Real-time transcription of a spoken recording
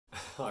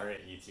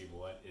Alright YouTube,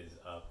 what is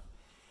up?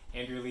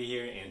 Andrew Lee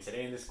here, and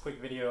today in this quick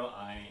video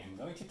I am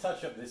going to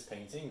touch up this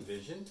painting,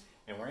 Vision,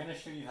 and we're going to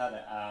show you how to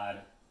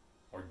add,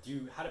 or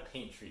how to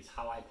paint trees,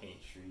 how I paint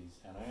trees,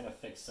 and I'm going to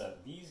fix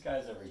up these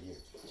guys over here.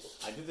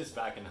 I did this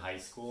back in high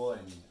school,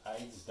 and I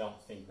just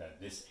don't think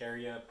that this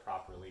area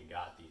properly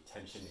got the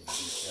attention and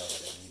detail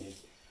that it needed.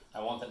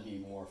 I want them to be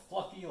more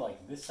fluffy,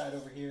 like this side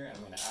over here, and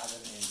I'm going to add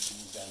them into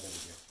these guys over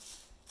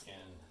here.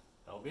 And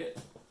that'll be it.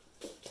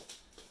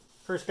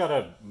 First,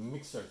 gotta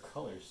mix our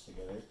colors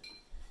together.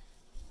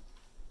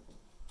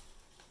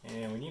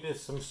 And we need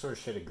some sort of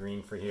shade of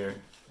green for here.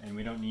 And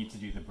we don't need to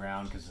do the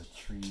brown because the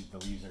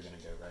leaves are gonna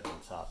go right on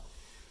top.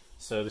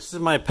 So this is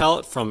my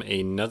palette from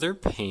another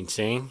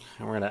painting.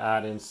 And we're gonna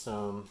add in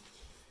I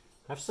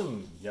have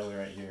some yellow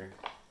right here.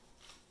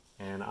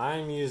 And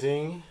I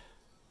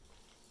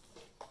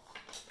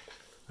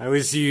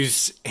always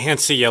use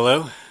Hansa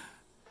Yellow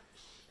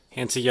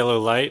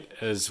Light,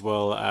 as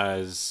well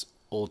as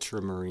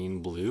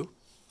Ultramarine Blue.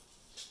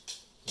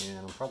 And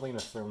I'm probably going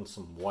to throw in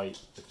some white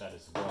with that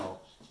as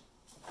well.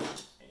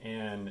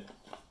 And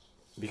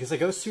because I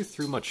go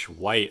through much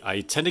white,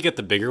 I tend to get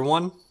the bigger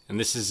one. And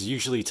this is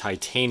usually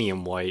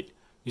titanium white,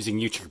 using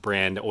Utrecht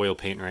brand oil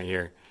paint right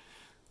here.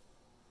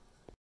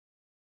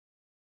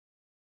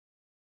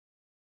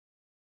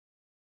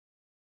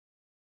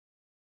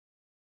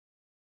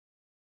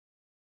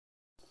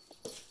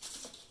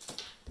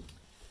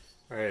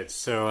 Alright,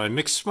 so I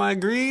mixed my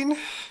green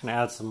and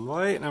add some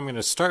white, and I'm going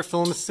to start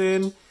filling this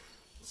in.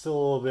 It's a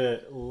little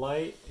bit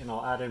light, and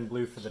I'll add in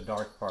blue for the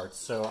dark parts.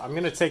 So I'm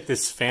going to take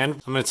this fan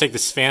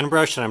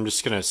brush, and I'm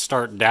just going to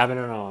start dabbing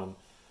it on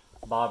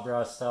Bob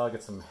Ross style,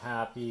 get some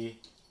happy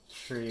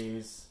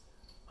trees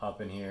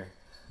up in here.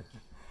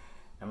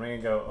 I'm going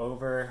to go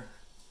over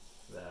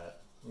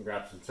that and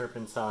grab some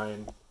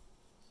turpentine,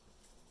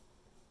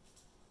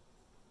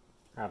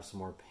 grab some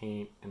more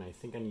paint, and I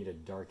think I need to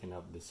darken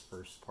up this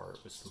first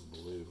part with some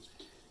blue.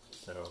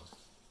 So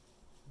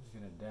I'm just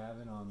going to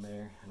dab it on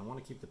there, and I want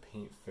to keep the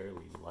paint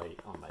fairly light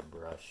on my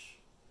brush.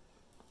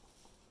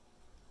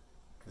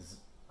 Because,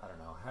 I don't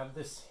know, I have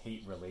this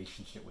hate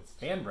relationship with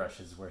fan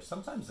brushes where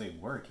sometimes they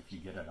work if you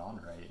get it on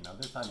right, and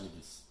other times they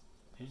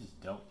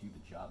just don't do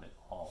the job at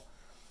all.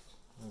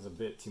 There's a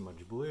bit too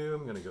much blue.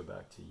 I'm going to go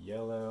back to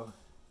yellow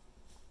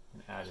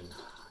and add in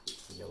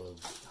the yellow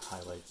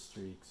highlight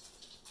streaks.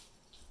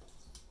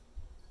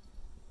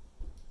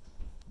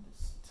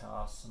 Just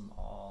toss them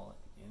all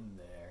in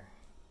there.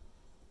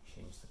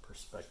 Change the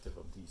perspective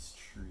of these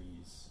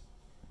trees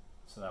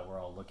so that we're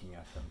all looking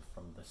at them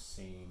from the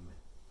same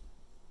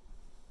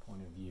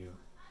point of view.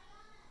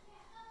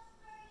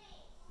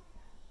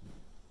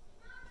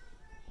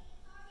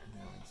 And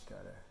now we just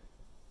gotta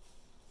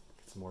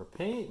get some more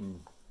paint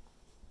and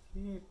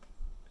keep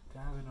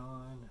dabbing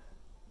on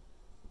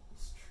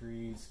these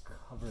trees,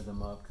 cover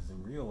them up, because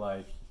in real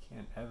life you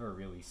can't ever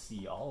really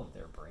see all of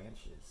their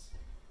branches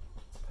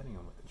depending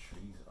on what the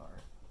trees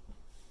are.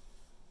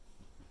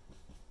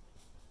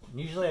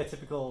 Usually I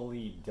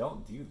typically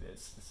don't do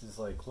this. This is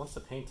like, once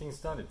the painting's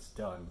done, it's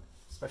done.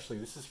 Especially,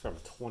 this is from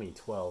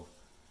 2012.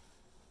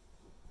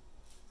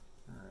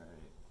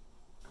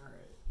 Alright.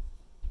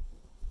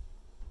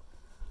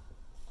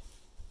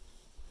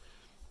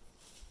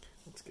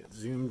 Let's get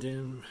zoomed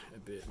in a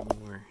bit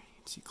more. You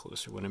can see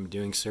closer what I'm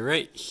doing. So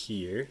right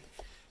here,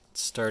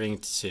 it's starting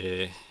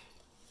to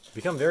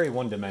become very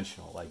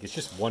one-dimensional. Like, it's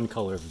just one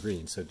color of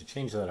green. So to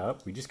change that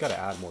up, we just got to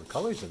add more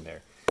colors in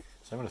there.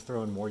 So I'm going to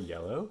throw in more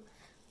yellow.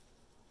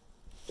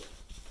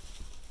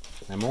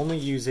 I'm only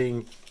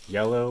using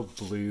yellow,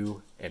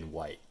 blue, and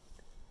white.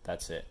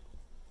 That's it.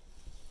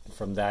 And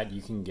from that,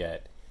 you can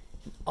get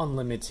an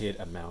unlimited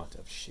amount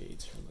of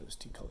shades from those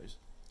two colors.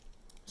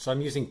 So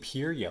I'm using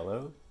pure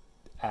yellow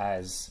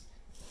as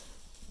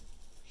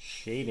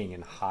shading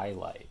and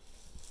highlight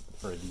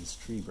for these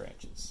tree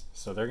branches.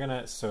 So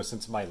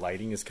since my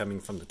lighting is coming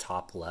from the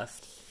top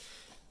left,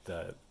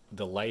 the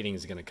lighting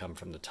is gonna come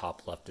from the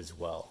top left as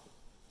well.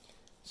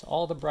 So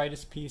all the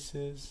brightest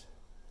pieces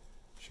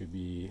should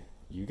be,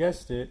 you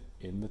guessed it,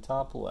 in the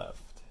top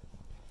left.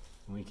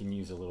 And we can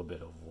use a little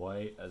bit of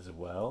white as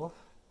well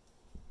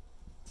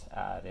to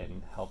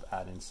help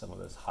add in some of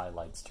those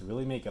highlights to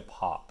really make it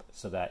pop,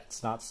 so that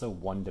it's not so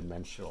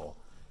one-dimensional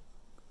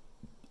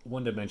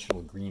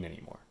green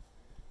anymore.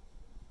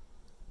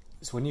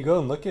 So when you go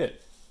and look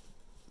at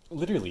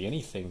literally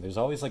anything, there's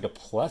always like a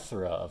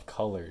plethora of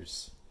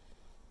colors,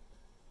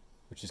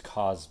 which is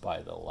caused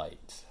by the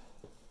light.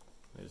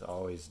 There's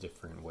always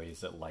different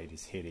ways that light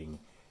is hitting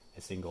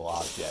a single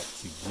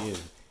object to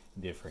give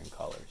different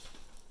colors.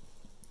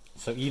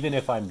 So even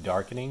if I'm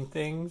darkening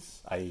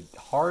things, I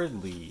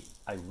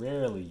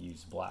rarely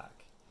use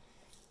black,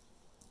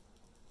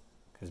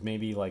 because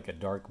maybe like a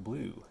dark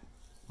blue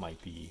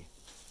might be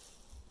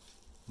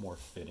more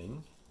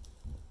fitting,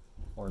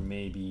 or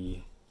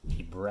maybe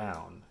a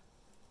brown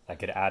that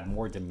could add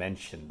more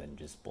dimension than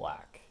just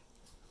black.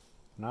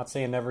 I'm not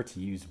saying never to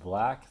use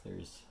black.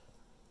 There's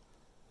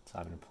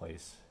time and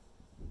place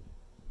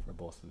for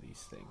both of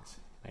these things.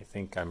 I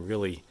think I'm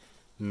really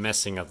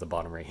messing up the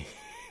bottom right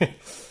here.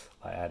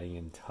 I by adding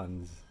in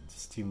tons,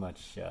 just too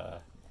much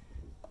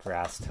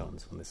grass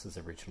tones when this was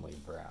originally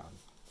brown.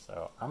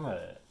 So I'm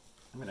gonna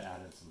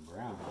add in some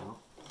brown now.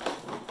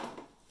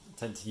 I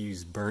tend to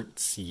use burnt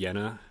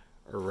sienna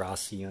or raw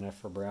sienna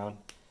for brown.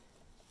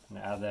 I'm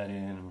gonna add that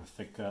in. I'm gonna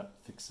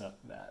fix up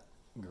that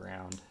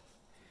ground.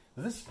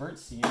 This burnt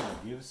sienna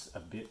gives a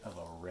bit of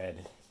a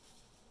red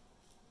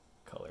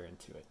color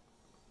into it.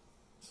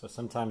 So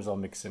sometimes I'll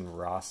mix in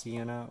raw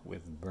sienna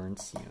with burnt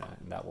sienna,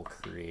 and that will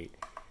create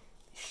the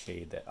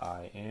shade that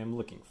I am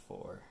looking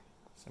for.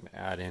 So I'm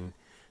gonna add in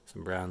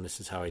some brown. This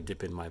is how I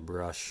dip in my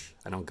brush.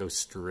 I don't go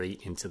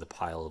straight into the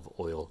pile of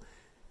oil.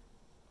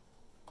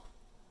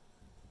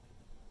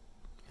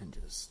 And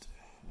just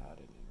add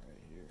it in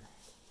right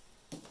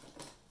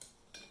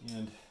here.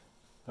 And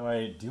though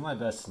I do my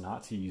best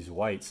not to use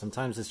white,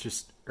 sometimes it's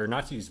just, or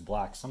not to use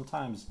black,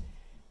 sometimes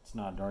it's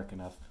not dark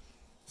enough.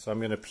 So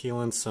I'm gonna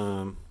peel in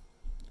some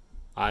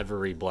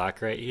ivory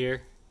black right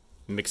here,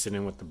 mix it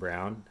in with the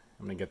brown.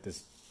 I'm gonna get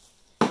this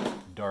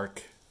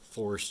dark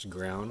forest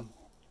ground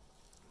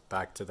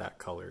back to that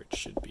color it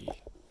should be.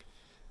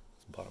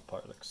 This bottom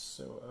part looks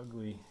so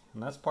ugly,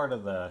 and that's part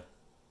of the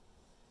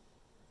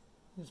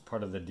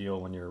deal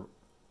when you're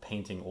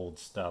painting old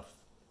stuff.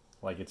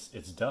 Like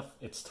it's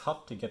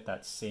tough to get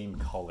that same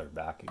color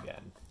back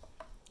again,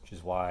 which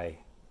is why,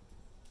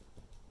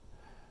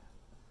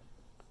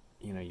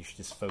 you know, you should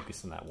just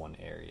focus on that one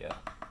area,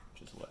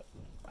 which is what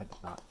I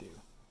did not do.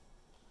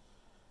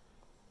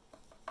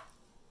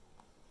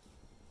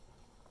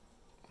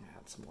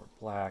 Add some more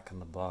black on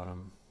the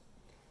bottom,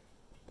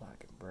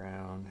 black and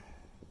brown,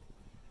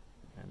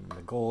 and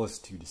the goal is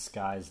to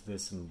disguise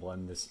this and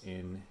blend this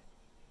in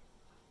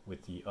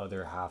with the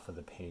other half of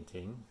the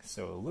painting,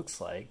 so it looks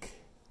like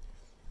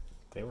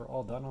they were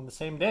all done on the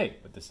same day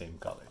with the same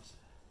colors.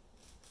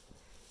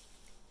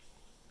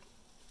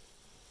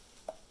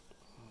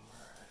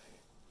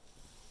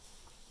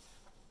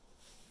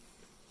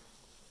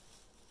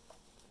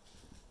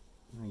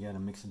 We got a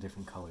mix of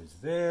different colors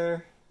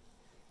there.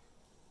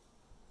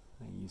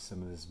 I use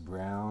some of this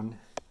brown,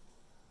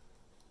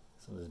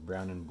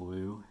 and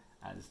blue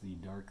as the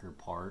darker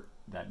part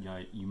that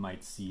you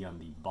might see on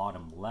the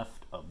bottom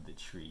left of the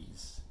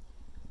trees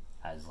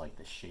as like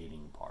the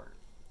shading part.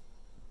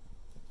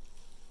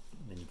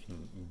 Then you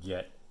can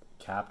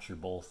capture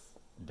both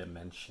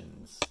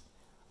dimensions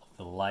of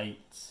the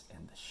light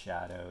and the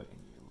shadow in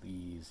your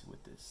leaves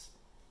with this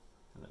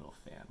little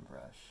fan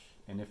brush.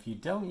 And if you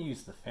don't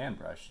use the fan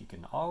brush, you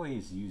can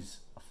always use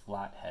a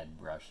flathead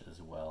brush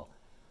as well.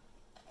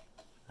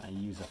 I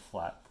use a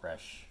flat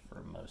brush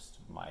for most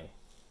of my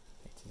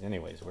paintings.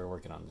 Anyways, we're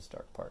working on this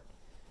dark part.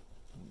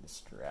 I'm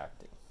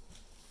distracting.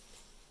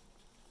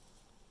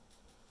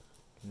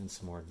 And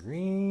some more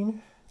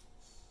green.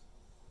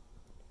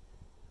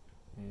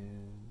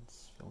 And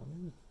fill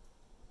in.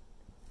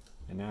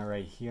 And now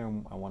right here,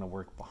 I want to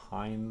work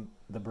behind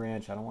the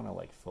branch. I don't want to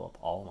like fill up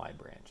all my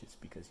branches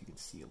because you can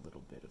see a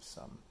little bit of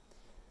some,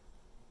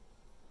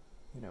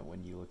 you know,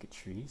 when you look at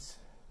trees.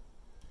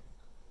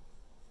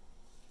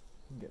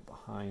 Get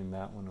behind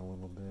that one a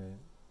little bit.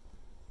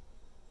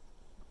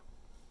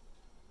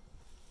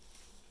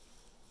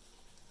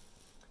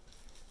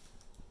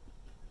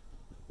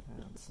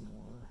 Add some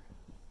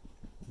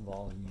more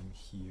volume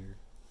here.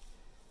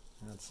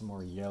 Add some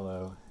more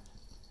yellow.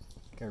 I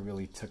think I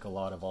really took a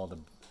lot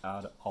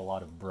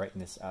of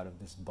brightness out of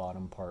this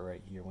bottom part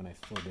right here when I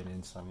filled it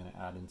in, so I'm going to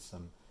add in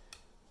some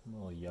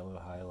little yellow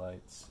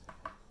highlights.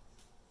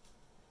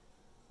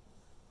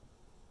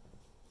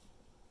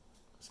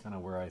 It's kind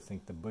of where I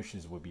think the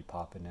bushes would be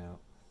popping out.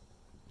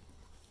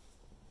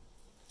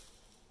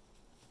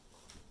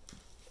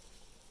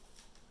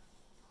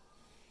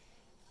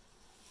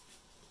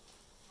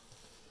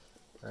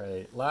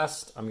 Alright,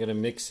 last I'm going to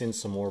mix in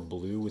some more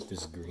blue with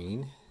this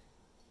green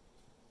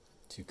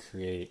to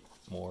create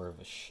more of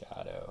a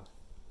shadow.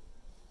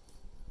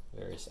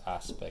 Various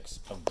aspects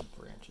of the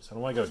branches. I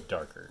don't want to go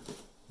darker.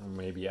 Or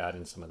maybe add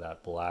in some of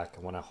that black.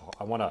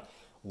 I want a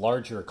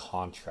larger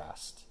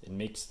contrast. It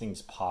makes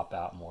things pop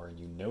out more, and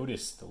you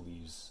notice the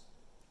leaves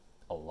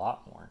a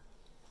lot more.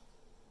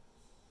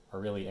 Or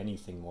really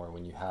anything more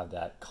when you have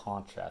that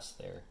contrast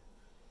there.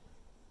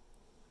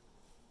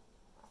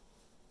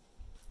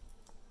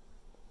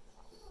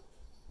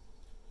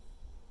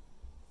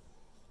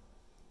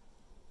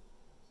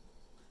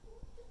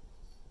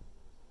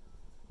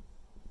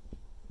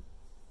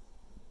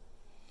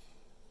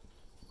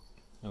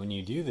 And when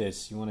you do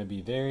this, you want to be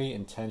very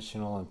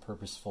intentional and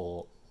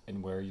purposeful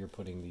in where you're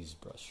putting these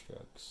brush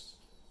strokes.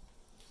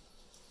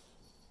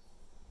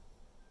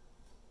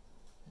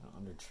 You know,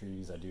 under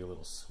trees, I do a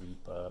little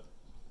sweep up.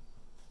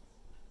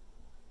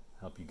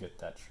 Help you get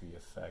that tree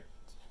effect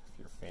if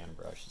your fan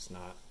brush is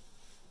not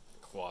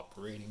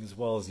cooperating as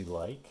well as you'd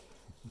like.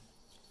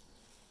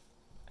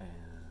 And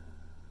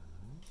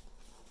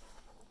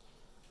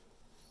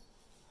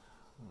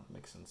I'll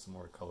mix in some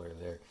more color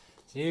there.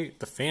 See,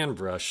 the fan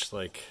brush,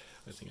 like,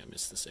 I think I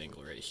missed this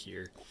angle right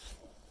here.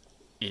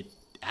 It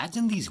adds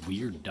in these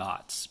weird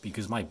dots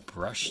because my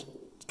brush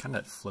kind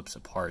of flips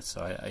apart,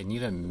 so I need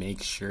to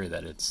make sure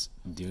that it's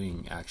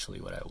doing actually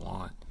what I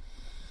want.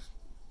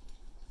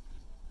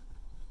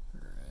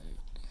 Right.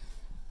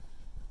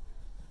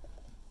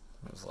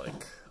 It was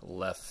like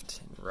left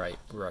and right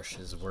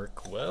brushes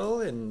work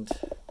well, and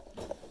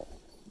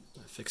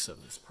I fix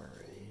up this part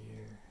right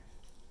here.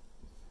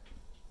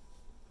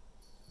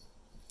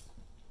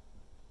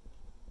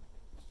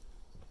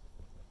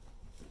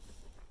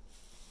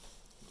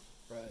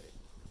 Right.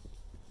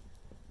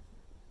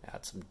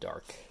 Add some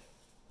dark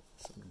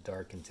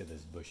into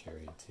this bush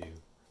area too.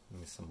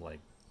 Maybe some like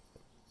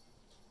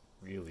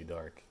really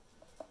dark.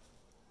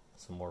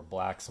 Some more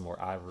black, some more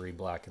ivory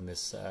black on this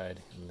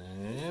side, and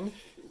then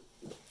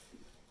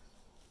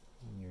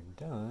when you're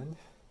done,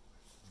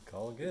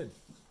 call it good.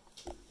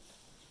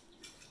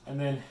 And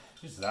then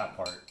just that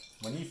part.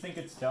 When you think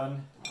it's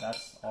done,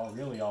 that's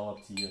really all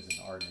up to you as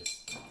an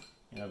artist.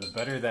 You know, the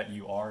better that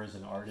you are as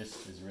an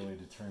artist is really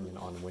determined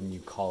on when you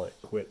call it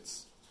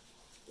quits.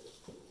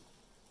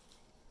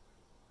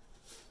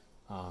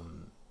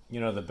 You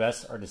know, the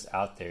best artists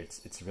out there,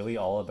 it's really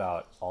all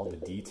about all the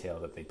detail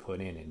that they put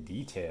in. And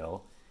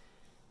detail,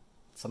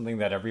 something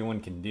that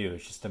everyone can do.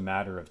 It's just a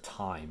matter of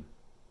time.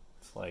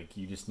 It's like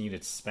you just need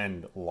to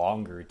spend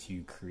longer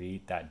to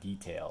create that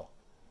detail.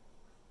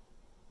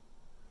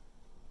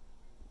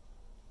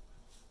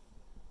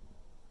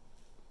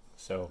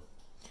 So,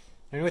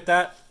 and with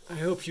that, I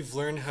hope you've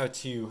learned how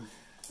to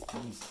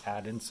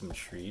add in some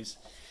trees.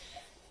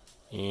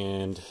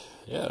 And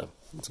yeah,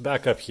 let's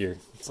back up here.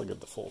 Let's look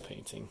at the full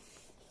painting.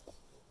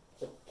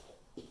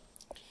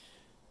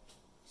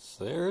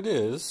 So there it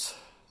is,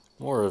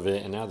 more of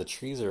it, and now the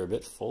trees are a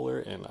bit fuller,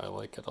 and I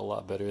like it a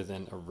lot better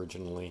than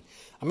originally.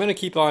 I'm going to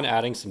keep on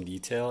adding some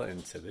detail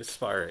into this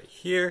spot right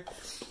here,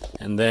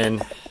 and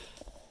then,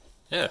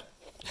 yeah,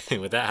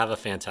 with that, have a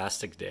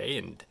fantastic day,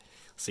 and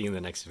see you in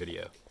the next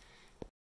video.